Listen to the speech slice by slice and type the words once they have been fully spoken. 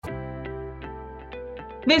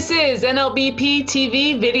This is NLBP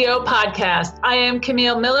TV Video Podcast. I am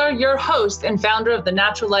Camille Miller, your host and founder of the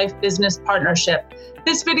Natural Life Business Partnership.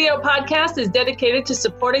 This video podcast is dedicated to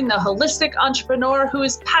supporting the holistic entrepreneur who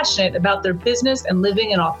is passionate about their business and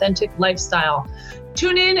living an authentic lifestyle.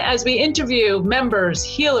 Tune in as we interview members,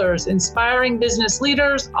 healers, inspiring business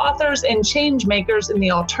leaders, authors, and change makers in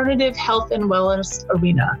the alternative health and wellness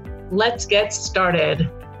arena. Let's get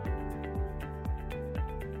started.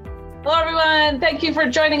 Hello, everyone. Thank you for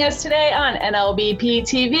joining us today on NLBP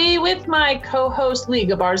TV with my co-host Lee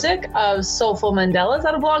Gabarzik of Soulful Mandelas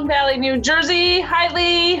out of Long Valley, New Jersey. Hi,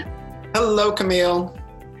 Lee. Hello, Camille.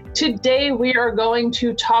 Today we are going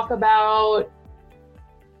to talk about,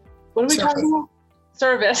 what are we talking about?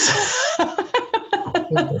 Service.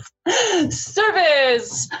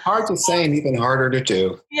 Service. Hard to say and even harder to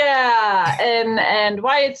do. Yeah, and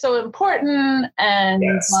why it's so important and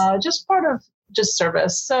Yes. Just part of just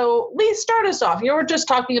service. So Lee, start us off. You were just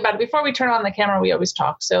talking about it before we turn on the camera. We always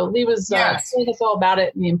talk. So Lee was telling us all about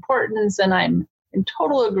it and the importance, and I'm in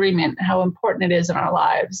total agreement how important it is in our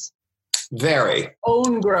lives. Very.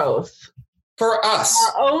 Own growth. For us.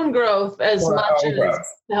 Our own growth as much as to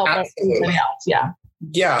help everybody else. Yeah.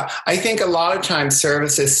 Yeah, I think a lot of times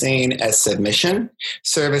service is seen as submission.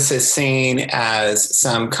 Service is seen as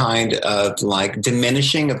some kind of like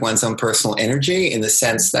diminishing of one's own personal energy in the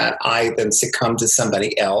sense that I then succumb to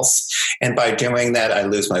somebody else. And by doing that, I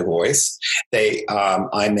lose my voice.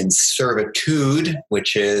 I'm in servitude,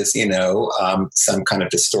 which is, some kind of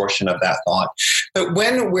distortion of that thought. But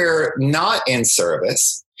when we're not in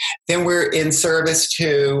service, then we're in service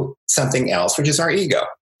to something else, which is our ego.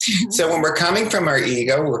 Mm-hmm. So when we're coming from our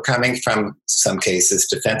ego, we're coming from some cases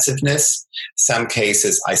defensiveness, some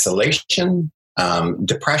cases isolation,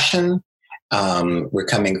 depression. We're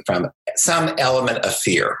coming from some element of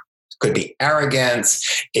fear. It could be arrogance.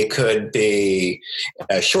 It could be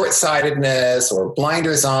short-sightedness or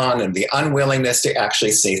blinders on and the unwillingness to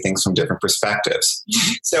actually see things from different perspectives.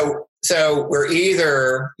 Mm-hmm. So we're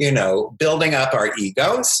either, building up our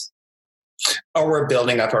egos, or we're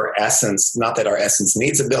building up our essence. Not that our essence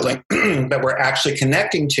needs a building, but we're actually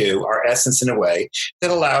connecting to our essence in a way that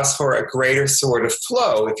allows for a greater sort of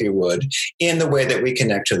flow, if you would, in the way that we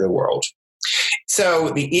connect to the world. So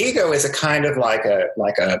the ego is a kind of like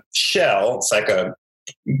a shell. It's like a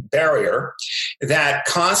barrier that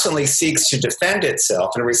constantly seeks to defend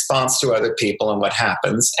itself in response to other people and what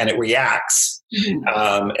happens, and it reacts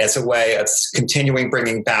as a way of continuing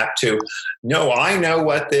bringing back to, no, I know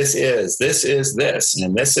what this is,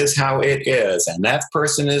 and this is how it is, and that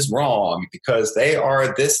person is wrong because they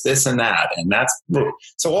are this, and that, and that's,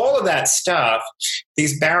 so all of that stuff,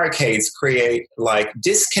 these barricades create like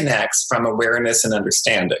disconnects from awareness and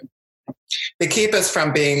understanding. They keep us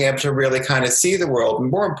from being able to really kind of see the world, and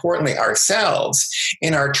more importantly, ourselves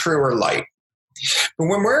in our truer light. But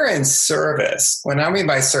when we're in service, when I mean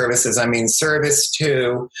by services, I mean service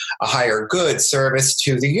to a higher good, service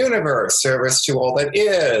to the universe, service to all that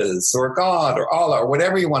is, or God, or Allah, or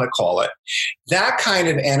whatever you want to call it. That kind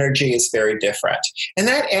of energy is very different. And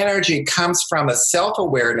that energy comes from a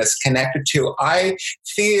self-awareness connected to, I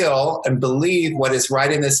feel and believe what is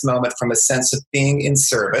right in this moment from a sense of being in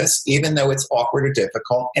service, even though it's awkward or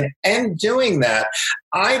difficult. And doing that,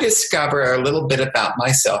 I discover a little bit about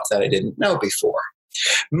myself that I didn't know before.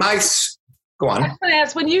 Go on. I was going to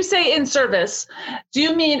ask, when you say in service, do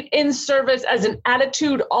you mean in service as an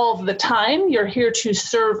attitude all of the time? You're here to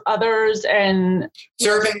serve others and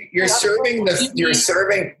serving.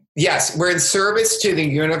 Yes, we're in service to the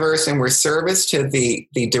universe, and we're service to the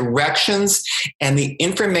directions and the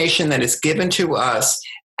information that is given to us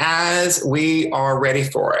as we are ready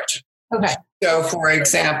for it. Okay. So, for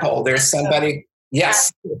example, there's somebody.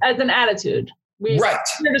 Yes. As an attitude. We're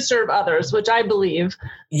here to serve others, which I believe.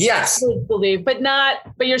 Yes. I believe, but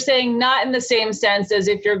you're saying not in the same sense as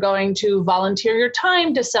if you're going to volunteer your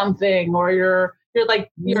time to something, or you're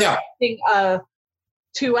taking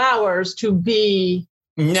 2 hours to be.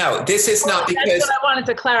 No, this is not because. That's what I wanted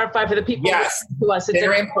to clarify for the people to us. It's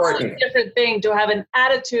very important. Different thing to have an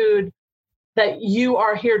attitude that you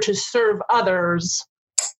are here to serve others.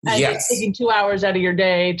 And you're taking 2 hours out of your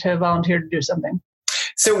day to volunteer to do something.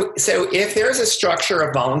 So if there's a structure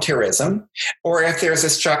of volunteerism, or if there's a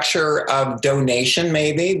structure of donation,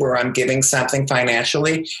 maybe where I'm giving something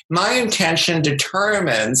financially, my intention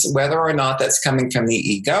determines whether or not that's coming from the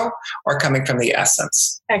ego or coming from the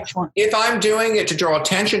essence. Excellent. If I'm doing it to draw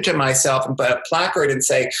attention to myself and put a placard and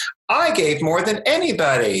say, I gave more than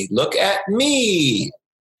anybody, look at me,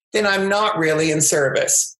 then I'm not really in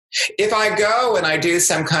service. If I go and I do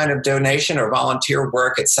some kind of donation or volunteer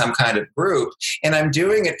work at some kind of group, and I'm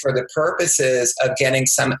doing it for the purposes of getting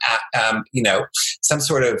some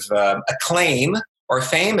sort of acclaim or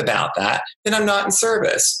fame about that, then I'm not in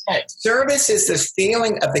service. Right. Service is the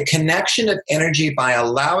feeling of the connection of energy by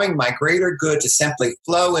allowing my greater good to simply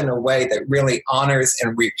flow in a way that really honors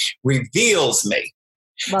and reveals me.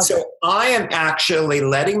 So I am actually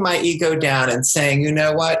letting my ego down and saying, you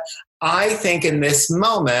know what? I think in this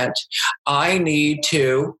moment, I need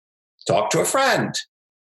to talk to a friend.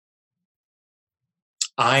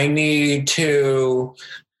 I need to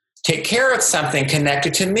take care of something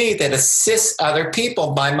connected to me that assists other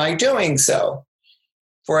people by my doing so.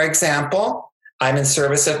 For example, I'm in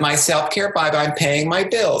service of my self-care by paying my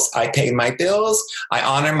bills. I pay my bills. I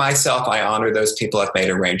honor myself. I honor those people I've made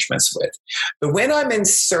arrangements with. But when I'm in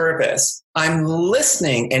service, I'm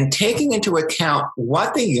listening and taking into account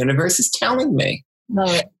what the universe is telling me.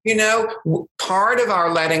 Right. You know, part of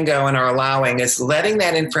our letting go and our allowing is letting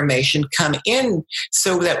that information come in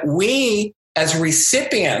so that we, as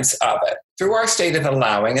recipients of it, through our state of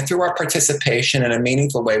allowing and through our participation in a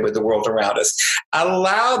meaningful way with the world around us,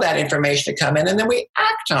 allow that information to come in, and then we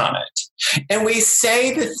act on it. And we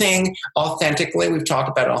say the thing authentically. We've talked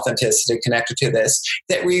about authenticity connected to this,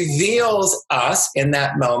 that reveals us in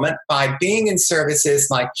that moment by being in services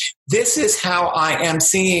like, this is how I am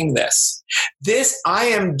seeing this. I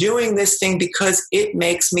am doing this thing because it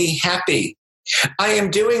makes me happy. I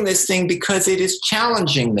am doing this thing because it is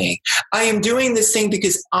challenging me. I am doing this thing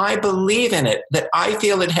because I believe in it, that I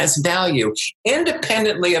feel it has value,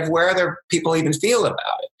 independently of where other people even feel about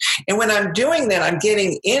it. And when I'm doing that, I'm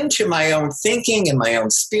getting into my own thinking and my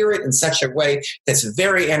own spirit in such a way that's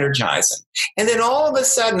very energizing. And then all of a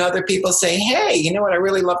sudden, other people say, hey, you know what? I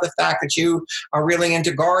really love the fact that you are really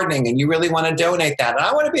into gardening and you really want to donate that. And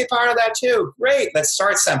I want to be a part of that too. Great. Let's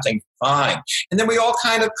start something. Fine. And then we all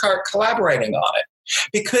kind of start collaborating on it,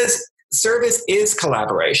 because service is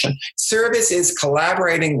collaboration. Service is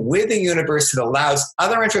collaborating with the universe that allows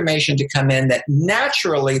other information to come in that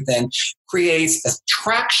naturally then creates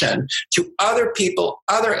attraction to other people,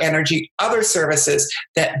 other energy, other services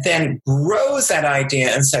that then grows that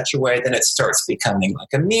idea in such a way that it starts becoming like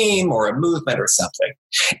a meme or a movement or something.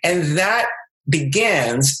 And that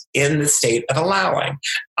begins in the state of allowing.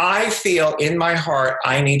 I feel in my heart,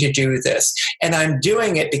 I need to do this. And I'm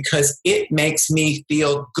doing it because it makes me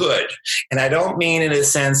feel good. And I don't mean in a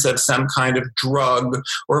sense of some kind of drug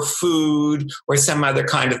or food or some other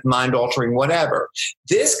kind of mind-altering whatever.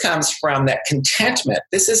 This comes from that contentment.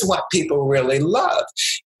 This is what people really love.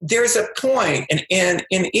 There's a point, and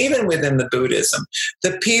even within the Buddhism,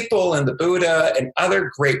 the people and the Buddha and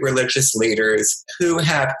other great religious leaders who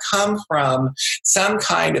have come from some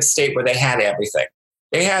kind of state where they had everything.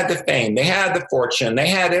 They had the fame, they had the fortune, they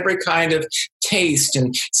had every kind of taste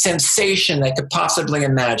and sensation they could possibly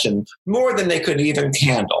imagine, more than they could even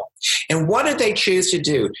handle. And what did they choose to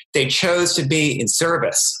do? They chose to be in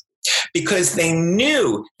service, because they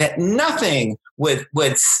knew that nothing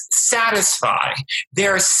would satisfy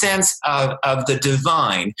their sense of the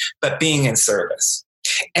divine, but being in service.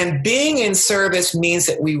 And being in service means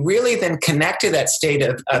that we really then connect to that state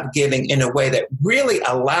of giving in a way that really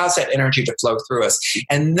allows that energy to flow through us.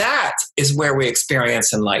 And that is where we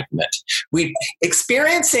experience enlightenment.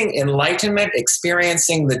 Experiencing enlightenment,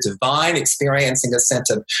 experiencing the divine, experiencing a sense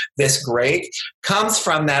of this great, comes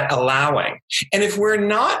from that allowing. And if we're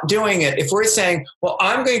not doing it, if we're saying, well,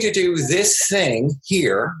 I'm going to do this thing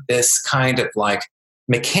here, this kind of like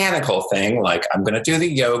mechanical thing, like I'm going to do the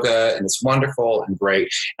yoga and it's wonderful and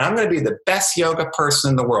great, and I'm going to be the best yoga person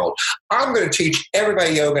in the world. I'm going to teach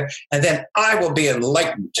everybody yoga, and then I will be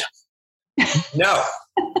enlightened. No.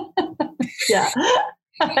 Yeah,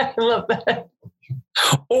 I love that.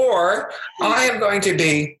 Or I am going to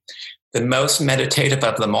be the most meditative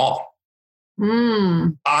of them all.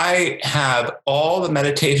 I have all the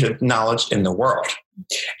meditative knowledge in the world.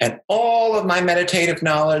 And all of my meditative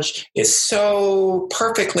knowledge is so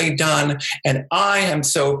perfectly done. And I am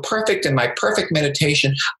so perfect in my perfect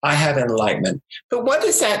meditation. I have enlightenment. But what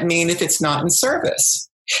does that mean if it's not in service?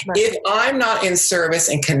 Right. If I'm not in service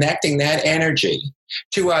and connecting that energy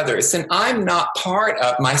to others, then I'm not part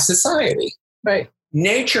of my society. Right.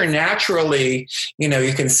 Nature naturally,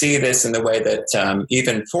 you can see this in the way that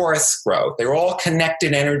even forests grow. They're all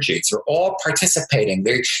connected energies. They're all participating.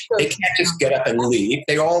 They can't just get up and leave.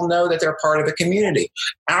 They all know that they're part of a community.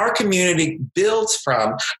 Our community builds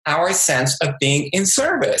from our sense of being in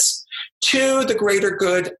service to the greater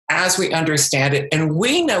good as we understand it. And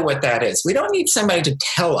we know what that is. We don't need somebody to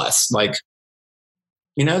tell us, like,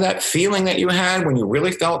 You know, that feeling that you had when you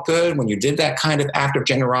really felt good, when you did that kind of act of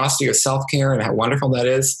generosity or self-care, and how wonderful that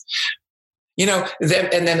is? You know, and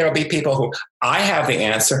then there'll be people who, I have the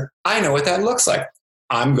answer. I know what that looks like.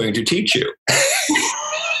 I'm going to teach you.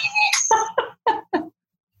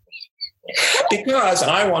 Because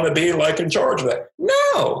I want to be like in charge of it.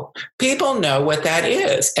 No, people know what that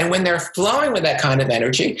is. And when they're flowing with that kind of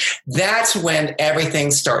energy, that's when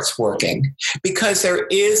everything starts working, because there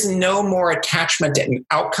is no more attachment to an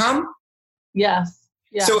outcome. Yes.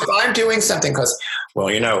 Yeah. So if I'm doing something because, well,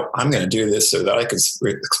 you know, I'm going to do this so that I can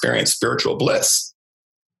experience spiritual bliss.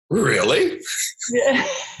 Really? Yeah.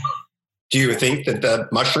 Do you think that the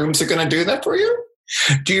mushrooms are going to do that for you?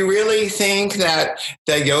 Do you really think that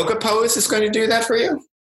the yoga pose is going to do that for you?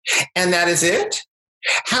 And that is it?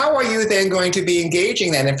 How are you then going to be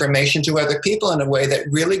engaging that information to other people in a way that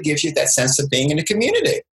really gives you that sense of being in a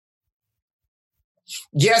community?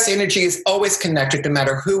 Yes, energy is always connected no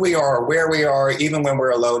matter who we are or where we are, even when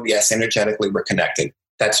we're alone. Yes, energetically we're connected.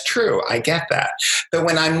 That's true. I get that. But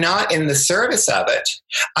when I'm not in the service of it,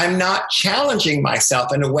 I'm not challenging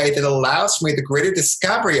myself in a way that allows me the greater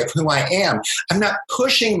discovery of who I am. I'm not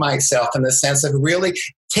pushing myself in the sense of really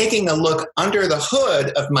taking a look under the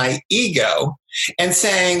hood of my ego and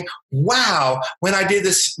saying, wow, when I did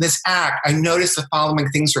this act, I noticed the following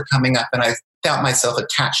things were coming up, and I felt myself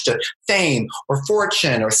attached to fame or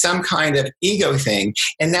fortune or some kind of ego thing.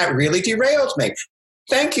 And that really derailed me.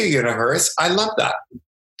 Thank you, universe. I love that.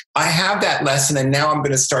 I have that lesson, and now I'm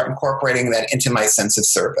going to start incorporating that into my sense of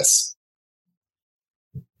service.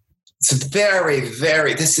 It's very,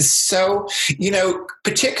 very, this is so, you know,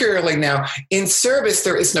 particularly now in service,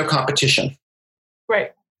 there is no competition.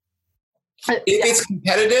 Right. If it's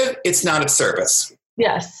competitive, it's not of service.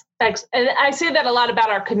 Yes. And I say that a lot about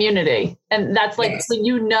our community. And that's like, Yes. when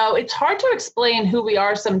you know, it's hard to explain who we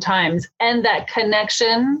are sometimes, and that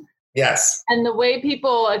connection. Yes. And the way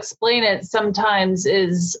people explain it sometimes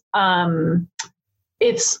is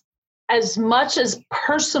it's as much as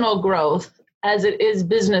personal growth as it is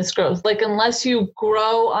business growth. Like, unless you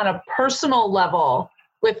grow on a personal level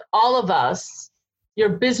with all of us, your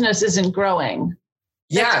business isn't growing.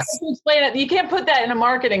 Yes. Explain it. You can't put that in a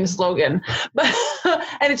marketing slogan, but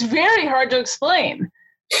and it's very hard to explain.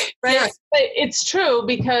 Right. Yes. But it's true,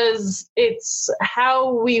 because it's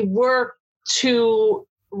how we work to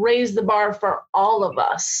raise the bar for all of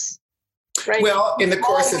us. Right. Well, in the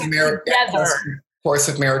Course of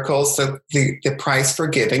Miracles, the price for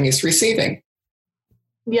giving is receiving.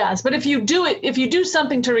 Yes. But if you do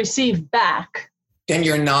something to receive back, then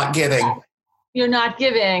you're not giving. You're not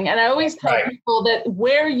giving. And I always tell people that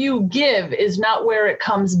where you give is not where it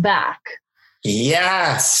comes back.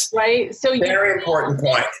 Yes. Right. So very important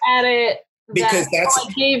point. At it, because that's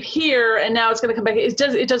I gave here and now it's going to come back. It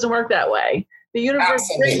doesn't work that way. The universe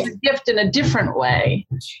brings a gift in a different way.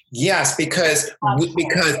 Yes, because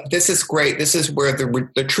this is great. This is where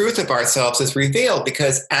the truth of ourselves is revealed,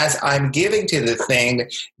 because as I'm giving to the thing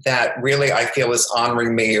that really I feel is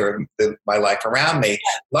honoring me or my life around me,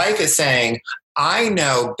 life is saying, I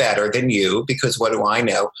know better than you, because what do I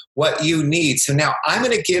know? What you need. So now I'm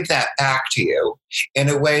going to give that back to you in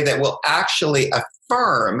a way that will actually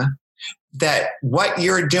affirm that what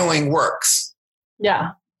you're doing works.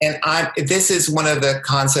 Yeah. And this is one of the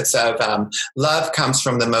concepts of love comes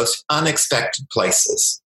from the most unexpected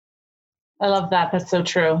places. I love that. That's so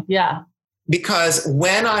true. Yeah. Because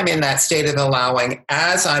when I'm in that state of allowing,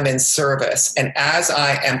 as I'm in service and as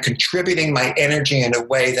I am contributing my energy in a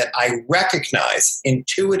way that I recognize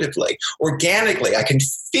intuitively, organically, I can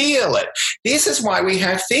feel it. This is why we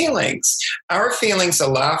have feelings. Our feelings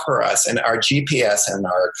allow for us, and our GPS and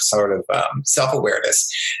our sort of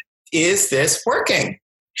self-awareness, is this working?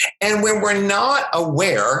 And when we're not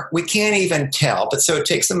aware, we can't even tell. But so it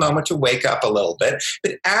takes a moment to wake up a little bit.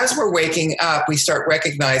 But as we're waking up, we start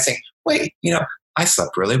recognizing, wait, I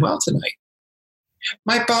slept really well tonight.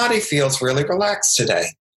 My body feels really relaxed today.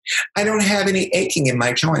 I don't have any aching in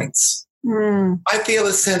my joints. I feel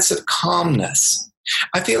a sense of calmness.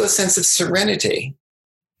 I feel a sense of serenity.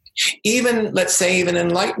 Even, let's say, even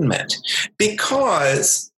enlightenment.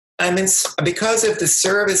 Because of the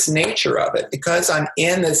service nature of it, because I'm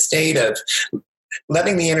in the state of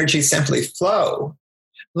letting the energy simply flow,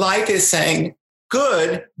 life is saying,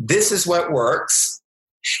 good, this is what works.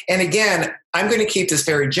 And again, I'm going to keep this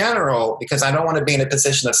very general because I don't want to be in a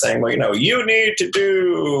position of saying, well, you need to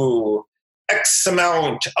do X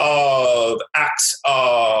amount of acts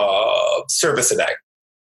of service a day.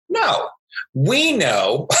 No, we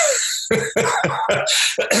know,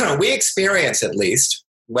 we experience at least,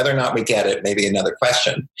 Whether or not we get it may be another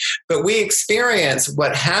question. But we experience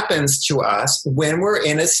what happens to us when we're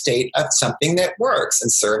in a state of something that works.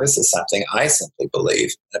 And service is something I simply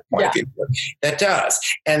believe, that point of view, that does.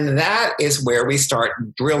 And that is where we start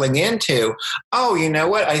drilling into, oh, you know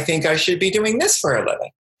what? I think I should be doing this for a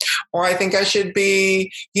living. Or I think I should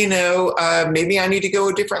be, maybe I need to go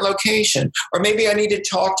a different location, or maybe I need to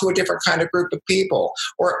talk to a different kind of group of people,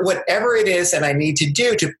 or whatever it is that I need to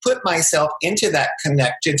do to put myself into that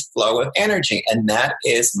connected flow of energy. And that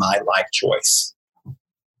is my life choice.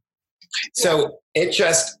 So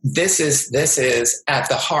this is at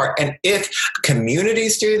the heart. And if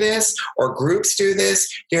communities do this or groups do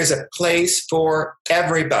this, there's a place for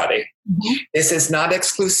everybody. Mm-hmm. This is not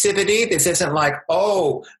exclusivity. This isn't like,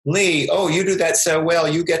 oh, Lee, oh, you do that so well,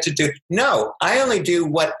 you get to do. No, I only do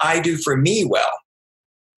what I do for me well.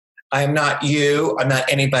 I am not you. I'm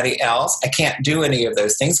not anybody else. I can't do any of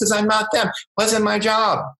those things because I'm not them. Wasn't my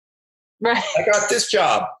job. Right. I got this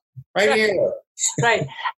job right here. Right.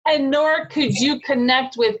 And nor could you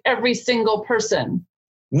connect with every single person.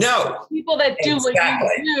 No. People that do what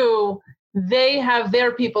you do, they have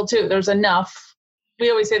their people too. There's enough. We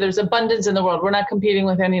always say there's abundance in the world. We're not competing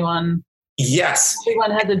with anyone. Yes. Everyone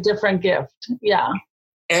has a different gift. Yeah.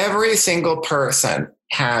 Every single person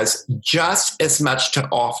has just as much to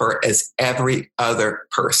offer as every other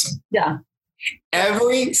person. Yeah.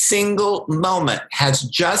 Every single moment has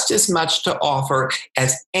just as much to offer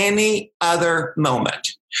as any other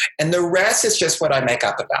moment. And the rest is just what I make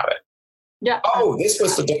up about it. Yeah. Oh, this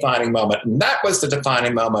was the defining moment, and that was the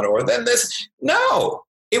defining moment, or then this. No.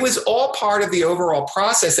 It was all part of the overall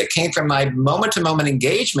process that came from my moment-to-moment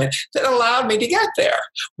engagement that allowed me to get there.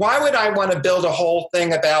 Why would I want to build a whole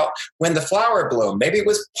thing about when the flower bloomed? Maybe it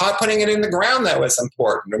was putting it in the ground that was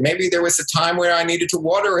important, or maybe there was a time where I needed to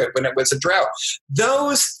water it when it was a drought.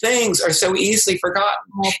 Those things are so easily forgotten.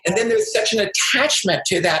 And then there's such an attachment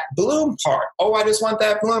to that bloom part. Oh, I just want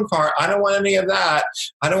that bloom part. I don't want any of that.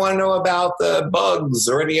 I don't want to know about the bugs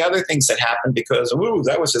or any other things that happened because, ooh,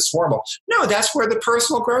 that was just formal. No, that's where the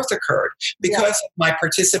personal growth occurred because of my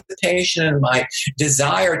participation and my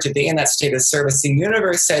desire to be in that state of service. The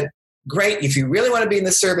universe said, great, if you really want to be in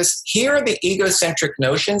the service, here are the egocentric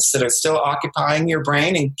notions that are still occupying your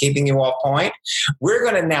brain and keeping you off point. We're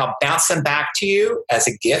going to now bounce them back to you as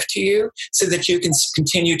a gift to you so that you can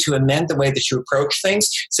continue to amend the way that you approach things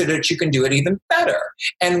so that you can do it even better.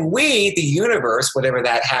 And we, the universe, whatever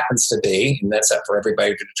that happens to be, and that's up for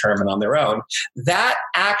everybody to determine on their own, that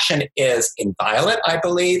action is inviolate, I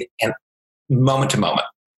believe, and moment to moment.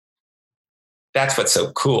 That's what's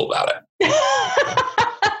so cool about it.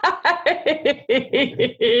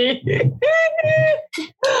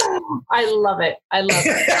 I love it.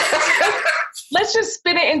 Let's just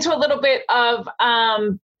spin it into a little bit of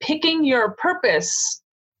picking your purpose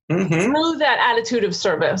through that attitude of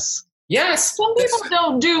service. Yes. Some people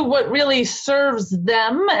don't do what really serves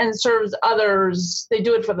them and serves others. They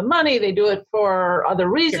do it for the money. They do it for other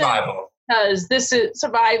reasons. Survival. Because this is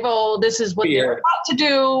survival. This is what they're about to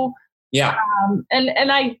do. Yeah.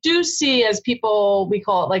 And I do see as people, we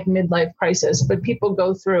call it like midlife crisis, but people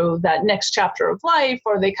go through that next chapter of life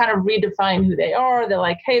or they kind of redefine who they are. They're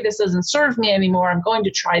like, hey, this doesn't serve me anymore. I'm going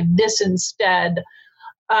to try this instead.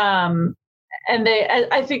 And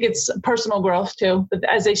I think it's personal growth too, but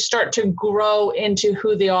as they start to grow into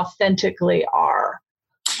who they authentically are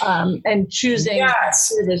and choosing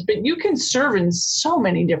service, but you can serve in so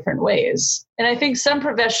many different ways. And I think some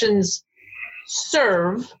professions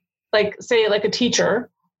serve, like say like a teacher,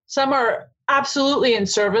 some are absolutely in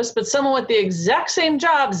service, but someone with the exact same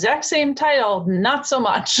job, exact same title, not so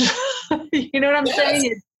much. You know what I'm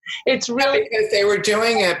saying? It's really because they were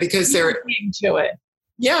doing it because they're into it.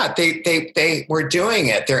 Yeah, they were doing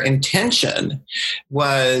it. Their intention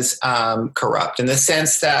was corrupt in the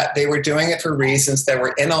sense that they were doing it for reasons that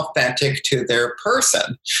were inauthentic to their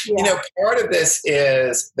person. Yeah. You know, part of this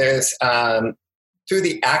is there's through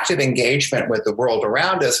the active engagement with the world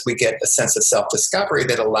around us, we get a sense of self-discovery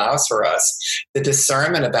that allows for us the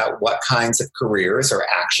discernment about what kinds of careers or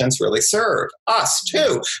actions really serve us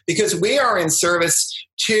too, because we are in service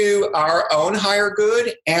to our own higher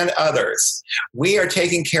good and others. We are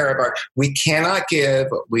taking care of we cannot give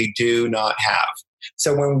what we do not have.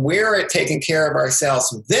 So when we're taking care of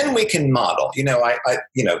ourselves, then we can model. You know,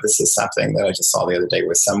 this is something that I just saw the other day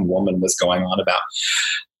where some woman was going on about,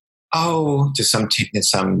 to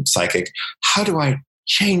some psychic, how do I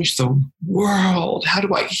change the world? How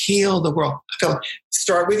do I heal the world? I feel like,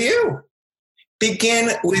 start with you.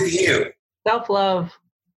 Begin with you. Self-love.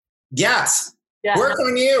 Yes. Yeah. Work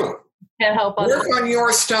on you. Can't help others. Work on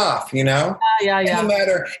your stuff, Yeah. No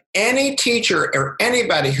matter any teacher or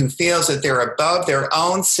anybody who feels that they're above their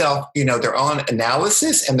own self, their own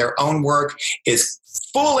analysis and their own work is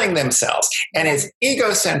fooling themselves and is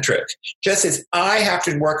egocentric, just as I have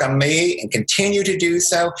to work on me and continue to do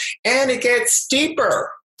so. And it gets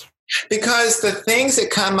deeper because the things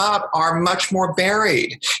that come up are much more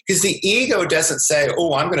buried because the ego doesn't say,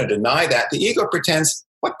 oh, I'm going to deny that. The ego pretends,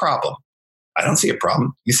 what problem? I don't see a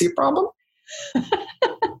problem. You see a problem?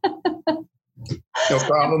 No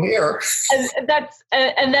problem here.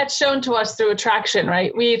 And that's shown to us through attraction,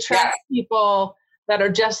 right? We attract people that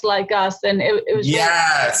are just like us. And it was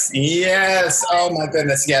yes. Oh my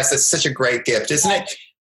goodness. Yes. It's such a great gift, isn't it?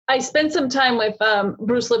 I spent some time with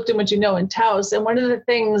Bruce Lipton, which in Taos. And one of the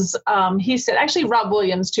things he said, actually Rob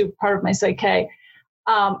Williams too, part of my Psyche,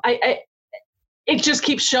 it just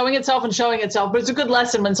keeps showing itself, but it's a good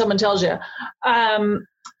lesson when someone tells you,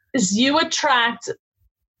 is you attract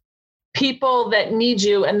people that need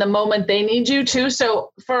you and the moment they need you too.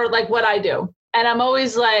 So for like what I do, and I'm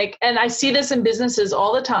always like, and I see this in businesses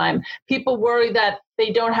all the time, people worry that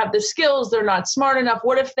they don't have the skills, they're not smart enough.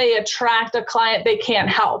 What if they attract a client they can't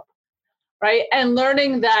help, right? And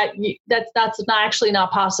learning that that's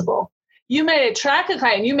not possible. You may attract a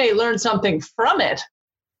client, you may learn something from it,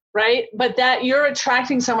 right? But that you're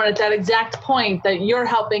attracting someone at that exact point that you're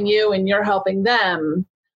helping you and you're helping them,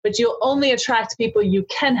 but you'll only attract people you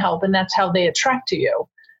can help, and that's how they attract to you.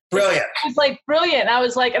 Brilliant. It was like brilliant. I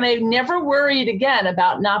was like, and I never worried again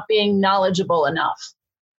about not being knowledgeable enough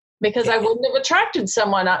because I wouldn't have attracted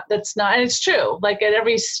someone that's not, and it's true. Like at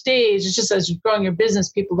every stage, it's just as you're growing your business,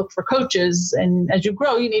 people look for coaches, and as you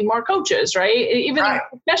grow, you need more coaches, right? Even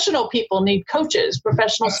professional people need coaches,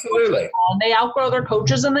 professional Absolutely. People, and they outgrow their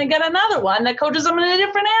coaches and they get another one that coaches them in a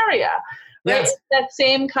different area. Right? Yes. That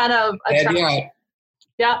same kind of attraction.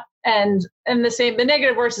 Yeah. And the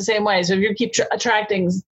negative works the same way. So if you keep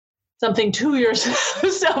attracting something to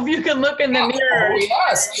yourself, you can look in the mirror. Oh,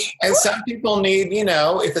 yes. And some people need,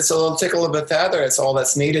 if it's a little tickle of a feather, it's all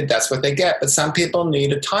that's needed. That's what they get. But some people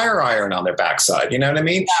need a tire iron on their backside. You know what I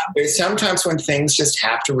mean? Yeah. There's sometimes when things just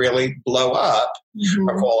have to really blow up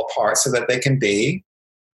or fall apart so that they can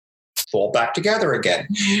fall back together again.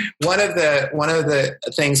 Mm-hmm. One of the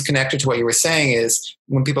things connected to what you were saying is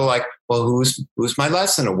when people are like, well, who's my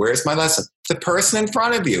lesson or where's my lesson? The person in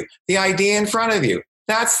front of you, the idea in front of you.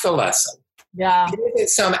 That's the lesson. Yeah. If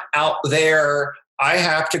it's some out there, I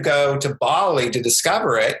have to go to Bali to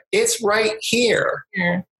discover it. It's right here.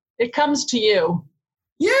 It comes to you.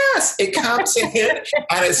 Yes, it comes in.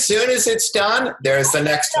 And as soon as it's done, there's the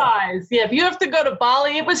next one. Yeah, if you have to go to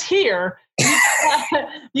Bali, it was here.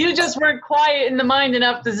 You just weren't quiet in the mind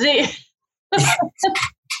enough to see.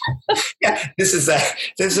 Yeah, this is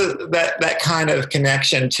that kind of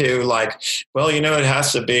connection to like, well, it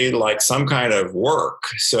has to be like some kind of work.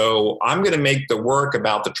 So I'm going to make the work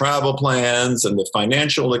about the travel plans and the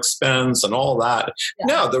financial expense and all that. Yeah.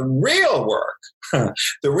 No, the real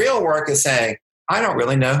work is saying, I don't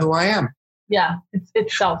really know who I am. Yeah,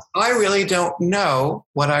 it's self. I really don't know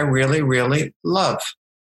what I really, really love.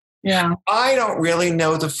 Yeah. I don't really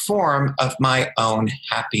know the form of my own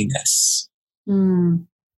happiness.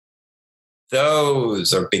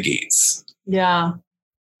 Those are biggies. Yeah.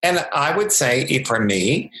 And I would say, for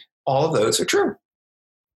me, all of those are true.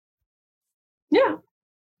 Yeah.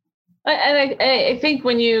 And I think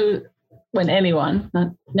when anyone,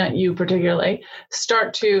 not you particularly,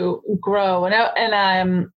 start to grow, and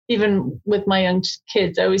I'm even with my young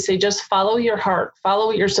kids, I always say, just follow your heart, follow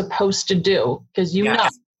what you're supposed to do, because know.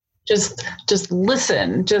 Just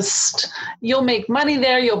listen. You'll make money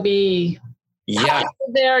there. You'll be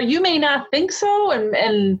there. You may not think so,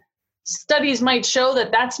 and studies might show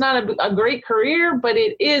that that's not a great career, but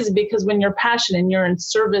it is, because when you're passionate and you're in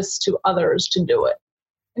service to others to do it.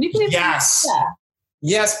 And you can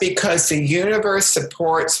Yes, because the universe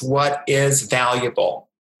supports what is valuable.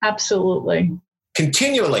 Absolutely.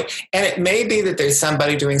 Continually. And it may be that there's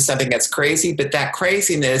somebody doing something that's crazy, but that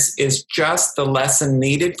craziness is just the lesson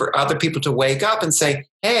needed for other people to wake up and say,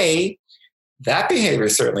 hey, that behavior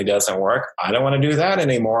certainly doesn't work. I don't want to do that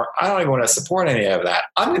anymore. I don't even want to support any of that.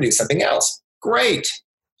 I'm going to do something else. Great.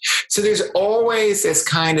 So there's always this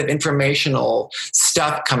kind of informational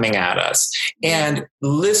stuff coming at us. And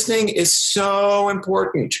listening is so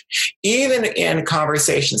important, even in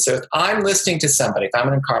conversation. So if I'm listening to somebody, if I'm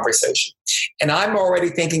in a conversation, and I'm already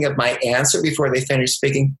thinking of my answer before they finish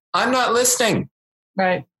speaking, I'm not listening.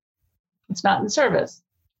 Right. It's not in service.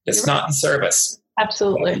 It's not in service.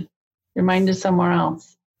 Absolutely. Your mind is somewhere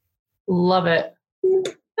else. Love it.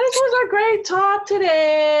 This was a great talk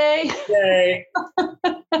today. Yay.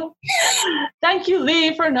 Thank you,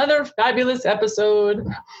 Lee, for another fabulous episode.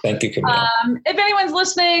 Thank you, Camille. If anyone's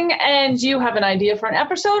listening and you have an idea for an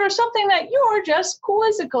episode or something that you're just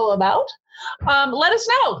quizzical about, let us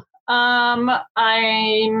know.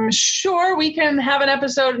 I'm sure we can have an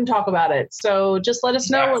episode and talk about it. So just let us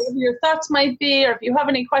know whatever your thoughts might be, or if you have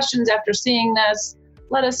any questions after seeing this,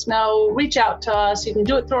 let us know. Reach out to us. You can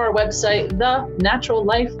do it through our website,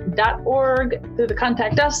 thenaturallife.org, through the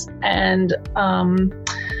Contact Us, and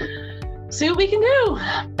see what we can do.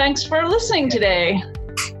 Thanks for listening today.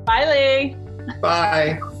 Bye, Lee.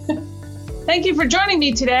 Bye. Thank you for joining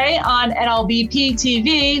me today on NLBP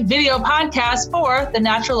TV video podcast for the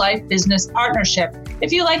Natural Life Business Partnership.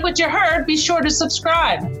 If you like what you heard, be sure to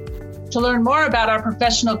subscribe. To learn more about our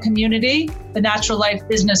professional community, the Natural Life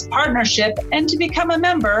Business Partnership, and to become a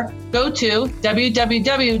member, go to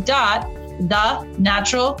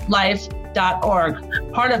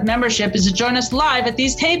www.thenaturallife.org. Part of membership is to join us live at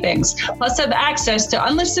these tapings, plus have access to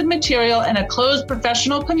unlisted material and a closed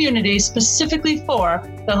professional community specifically for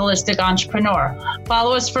the holistic entrepreneur.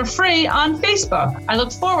 Follow us for free on Facebook. I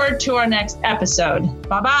look forward to our next episode.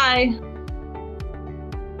 Bye-bye.